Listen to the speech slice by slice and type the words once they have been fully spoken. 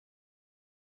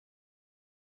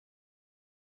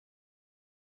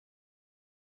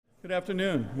Good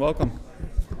afternoon. Welcome.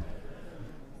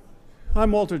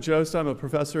 I'm Walter Jost. I'm a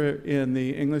professor in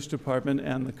the English department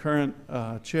and the current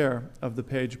chair of the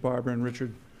Page-Barbour and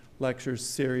Richard Lectures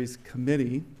Series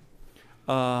Committee.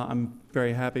 I'm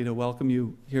very happy to welcome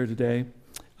you here today.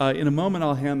 In a moment,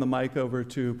 I'll hand the mic over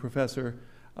to Professor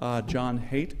John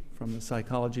Haidt from the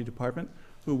Psychology Department,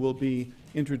 who will be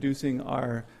introducing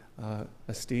our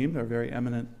esteemed, our very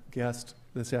eminent guest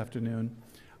this afternoon.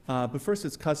 But first,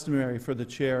 it's customary for the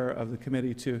chair of the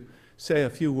committee to say a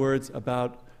few words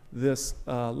about this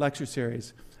lecture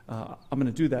series. I'm going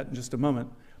to do that in just a moment.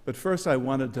 But first, I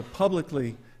wanted to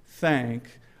publicly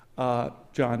thank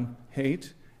John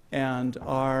Haidt and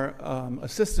our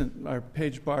assistant, our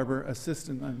Page-Barbour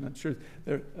assistant. I'm not sure.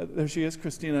 There she is,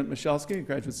 Christina Michalski, a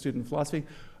graduate student in philosophy,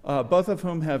 both of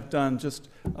whom have done just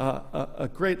a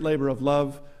great labor of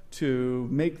love to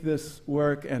make this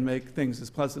work and make things as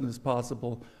pleasant as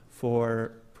possible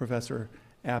for Professor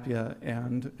Appiah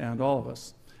and all of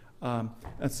us.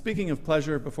 And speaking of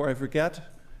pleasure, before I forget,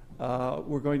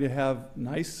 we're going to have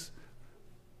nice,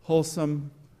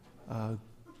 wholesome,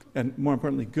 and more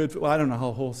importantly, good, well, I don't know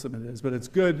how wholesome it is, but it's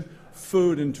good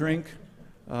food and drink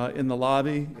in the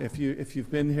lobby. If you've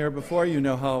been here before, you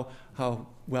know how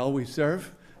well we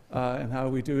serve and how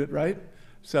we do it right.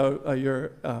 So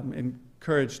you're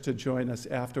encouraged to join us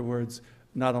afterwards,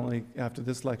 not only after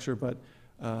this lecture, but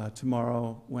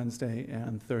tomorrow, Wednesday,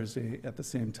 and Thursday at the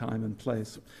same time and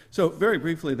place. So very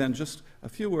briefly then, just a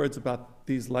few words about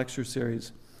these lecture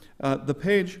series. The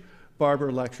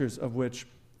Page-Barbour lectures, of which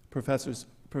Professor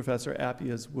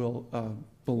Appiah's will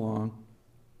belong,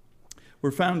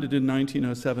 were founded in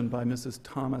 1907 by Mrs.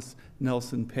 Thomas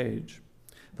Nelson Page.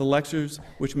 The lectures,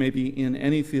 which may be in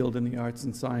any field in the arts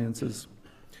and sciences,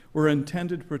 were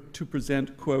intended to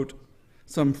present, quote,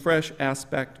 some fresh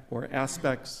aspect or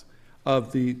aspects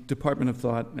of the department of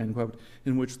thought, end quote,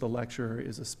 in which the lecturer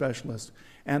is a specialist.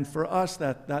 And for us,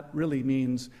 that really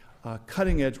means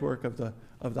cutting-edge work of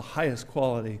the highest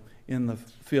quality in the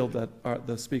field that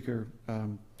the speaker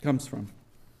comes from.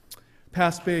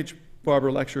 Past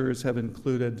Page-Barbour lecturers have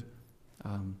included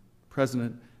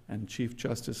President and Chief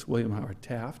Justice William Howard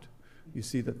Taft. You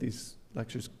see that these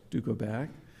lectures do go back.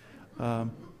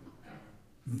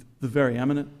 The very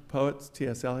eminent poets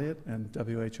T.S. Eliot and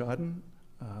W.H. Auden.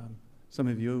 Some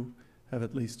of you have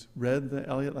at least read the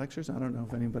Eliot lectures. I don't know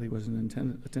if anybody was in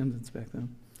attendance back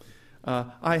then.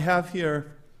 I have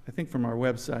here, I think from our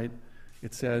website,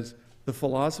 it says the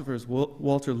philosophers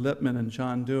Walter Lippmann and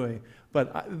John Dewey,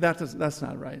 but that's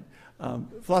not right.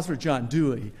 Philosopher John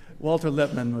Dewey, Walter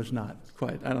Lippmann was not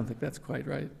quite. I don't think that's quite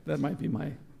right. That might be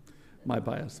my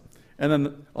bias. And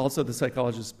then also the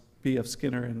psychologists B.F.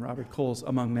 Skinner and Robert Coles,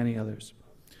 among many others.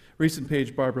 Recent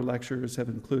Page-Barbour lecturers have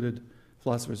included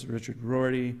philosophers Richard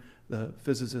Rorty, the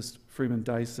physicist Freeman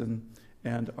Dyson,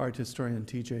 and art historian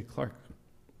T.J. Clark.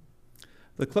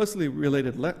 The closely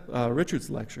related Richard's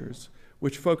lectures,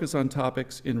 which focus on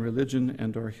topics in religion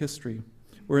and or history,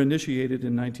 were initiated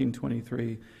in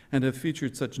 1923 and have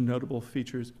featured such notable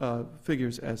figures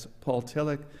as Paul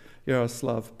Tillich,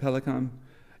 Jaroslav Pelikan,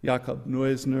 Jakob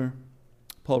Neusner,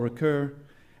 Paul Ricoeur,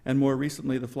 and more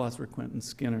recently the philosopher Quentin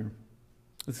Skinner.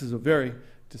 This is a very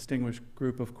distinguished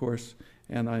group, of course,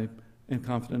 and I am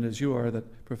confident, as you are,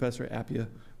 that Professor Appiah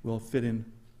will fit in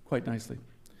quite nicely.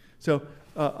 So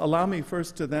allow me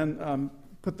first to then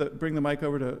bring the mic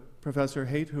over to Professor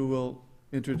Haidt, who will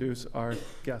introduce our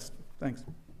guest. Thanks.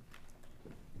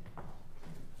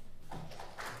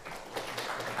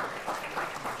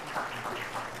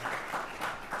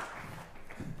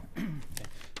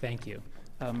 Thank you.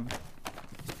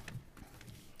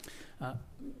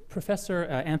 Professor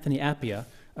Anthony Appiah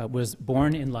was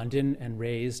born in London and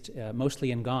raised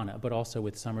mostly in Ghana, but also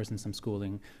with summers and some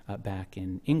schooling back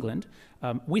in England.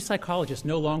 We psychologists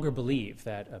no longer believe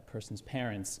that a person's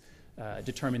parents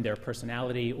determine their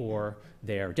personality or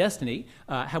their destiny.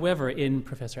 However, in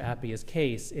Professor Appiah's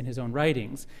case, in his own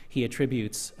writings, he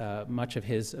attributes much of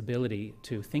his ability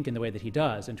to think in the way that he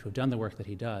does and to have done the work that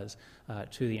he does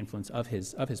to the influence of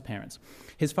his parents.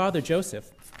 His father,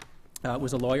 Joseph,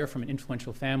 was a lawyer from an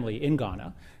influential family in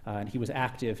Ghana, and he was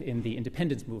active in the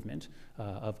independence movement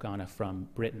of Ghana from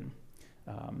Britain.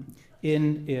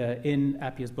 In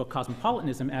Appiah's book,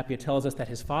 Cosmopolitanism, Appiah tells us that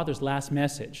his father's last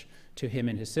message to him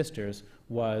and his sisters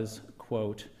was,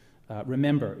 quote,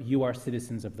 remember, you are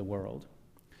citizens of the world.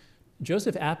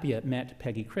 Joseph Appiah met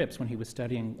Peggy Cripps when he was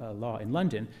studying law in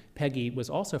London. Peggy was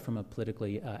also from a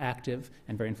politically active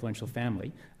and very influential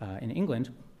family in England,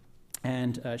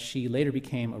 and she later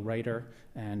became a writer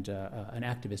and an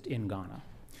activist in Ghana.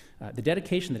 The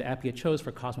dedication that Appiah chose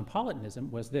for cosmopolitanism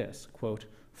was this, quote,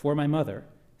 for my mother,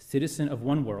 citizen of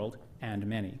one world and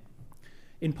many.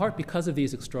 In part because of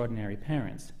these extraordinary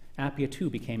parents, Appiah too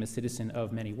became a citizen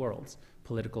of many worlds,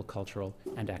 political, cultural,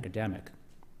 and academic.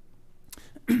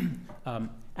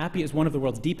 Appiah is one of the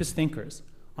world's deepest thinkers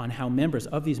on how members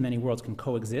of these many worlds can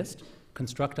coexist,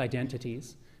 construct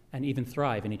identities, and even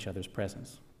thrive in each other's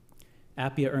presence.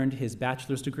 Appiah earned his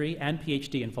bachelor's degree and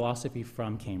PhD in philosophy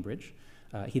from Cambridge.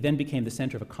 He then became the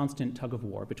center of a constant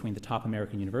tug-of-war between the top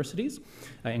American universities,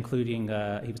 including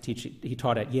he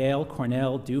taught at Yale,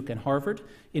 Cornell, Duke, and Harvard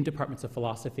in departments of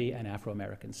philosophy and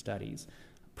Afro-American studies.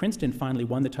 Princeton finally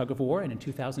won the tug-of-war, and in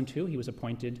 2002 he was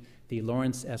appointed the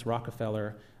Laurance S.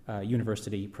 Rockefeller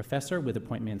University professor with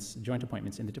joint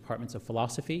appointments in the departments of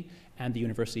philosophy and the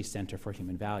University Center for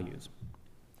Human Values.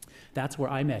 That's where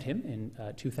I met him in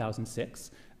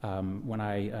 2006, when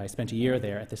I spent a year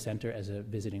there at the center as a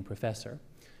visiting professor.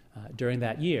 During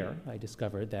that year, I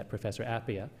discovered that Professor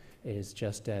Appiah is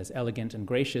just as elegant and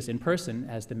gracious in person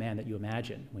as the man that you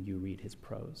imagine when you read his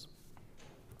prose.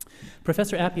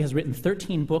 Professor Appiah has written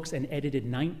 13 books and edited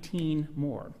 19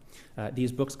 more.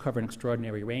 These books cover an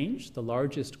extraordinary range. The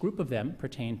largest group of them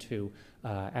pertain to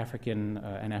African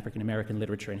and African-American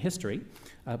literature and history,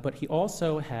 but he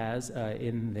also has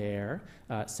in there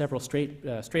several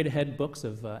straight-ahead books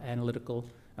of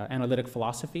analytic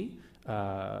philosophy,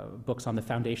 books on the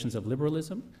foundations of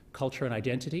liberalism, culture and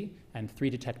identity, and 3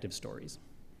 detective stories.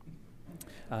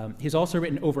 He's also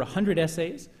written over 100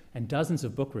 essays and dozens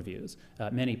of book reviews,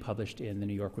 many published in the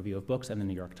New York Review of Books and the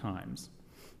New York Times.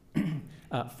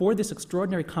 For this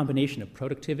extraordinary combination of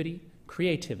productivity,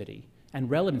 creativity, and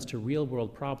relevance to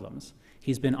real-world problems,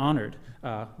 he's been honored,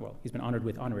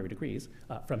 with honorary degrees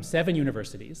from 7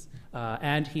 universities,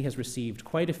 and he has received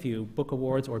quite a few book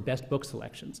awards or best book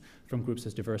selections from groups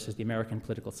as diverse as the American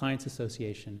Political Science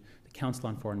Association, the Council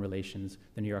on Foreign Relations,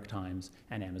 the New York Times,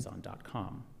 and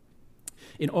Amazon.com.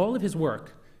 In all of his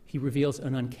work, he reveals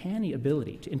an uncanny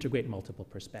ability to integrate multiple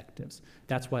perspectives.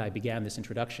 That's why I began this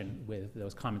introduction with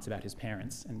those comments about his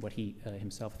parents and what he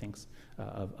himself thinks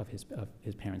of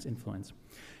his parents' influence.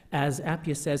 As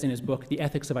Appiah says in his book, The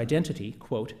Ethics of Identity,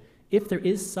 quote, "If there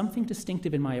is something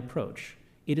distinctive in my approach,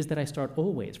 it is that I start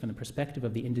always from the perspective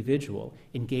of the individual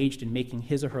engaged in making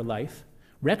his or her life,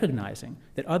 recognizing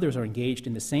that others are engaged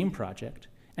in the same project,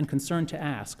 and concerned to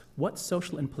ask what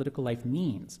social and political life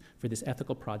means for this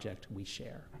ethical project we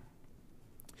share."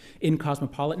 In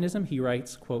Cosmopolitanism, he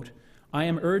writes, quote, "I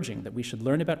am urging that we should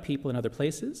learn about people in other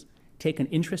places, take an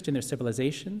interest in their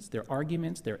civilizations, their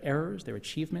arguments, their errors, their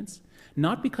achievements,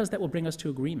 not because that will bring us to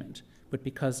agreement, but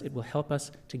because it will help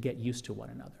us to get used to one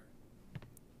another."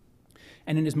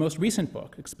 And in his most recent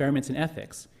book, Experiments in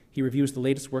Ethics, he reviews the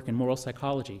latest work in moral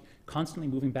psychology, constantly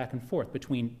moving back and forth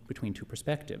between 2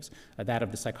 perspectives, that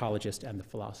of the psychologist and the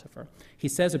philosopher. He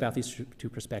says about these 2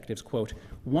 perspectives, quote,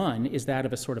 "One is that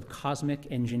of a sort of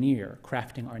cosmic engineer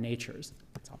crafting our natures."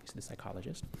 That's obviously the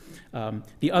psychologist.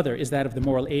 The other is that of the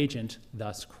moral agent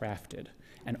thus crafted.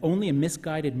 And only a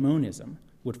misguided monism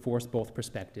would force both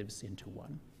perspectives into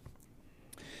one.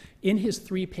 In his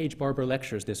 3 Page-Barbour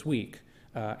lectures this week,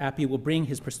 Appiah will bring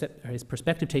his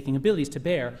perspective-taking abilities to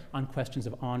bear on questions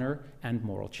of honor and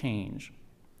moral change.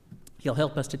 He'll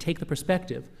help us to take the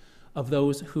perspective of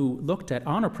those who looked at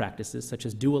honor practices such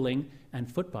as dueling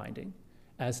and foot binding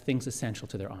as things essential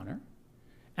to their honor,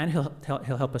 and he'll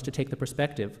help us to take the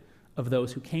perspective of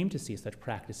those who came to see such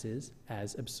practices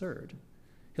as absurd.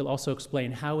 He'll also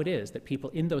explain how it is that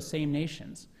people in those same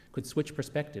nations could switch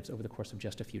perspectives over the course of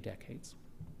just a few decades.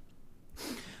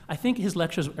 I think his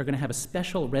lectures are going to have a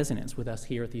special resonance with us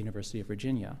here at the University of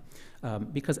Virginia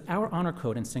because our honor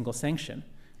code and single sanction,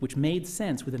 which made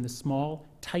sense within the small,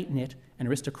 tight-knit, and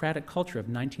aristocratic culture of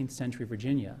 19th century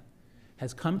Virginia,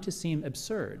 has come to seem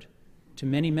absurd to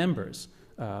many members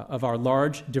of our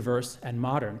large, diverse, and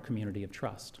modern community of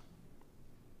trust.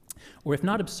 Or if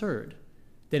not absurd,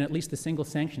 then at least the single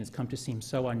sanction has come to seem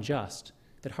so unjust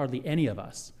that hardly any of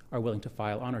us are willing to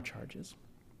file honor charges.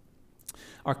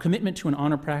 Our commitment to an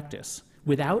honor practice,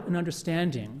 without an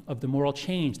understanding of the moral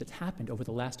change that's happened over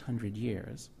the last 100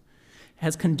 years,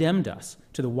 has condemned us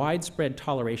to the widespread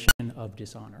toleration of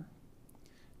dishonor.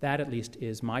 That, at least,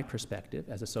 is my perspective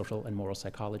as a social and moral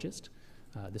psychologist.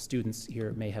 The students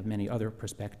here may have many other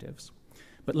perspectives.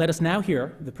 But let us now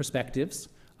hear the perspectives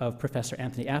of Professor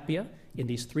Anthony Appiah in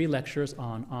these 3 lectures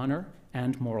on honor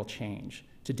and moral change.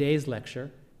 Today's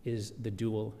lecture is The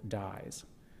Duel Dies.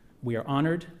 We are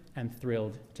honored and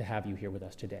thrilled to have you here with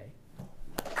us today.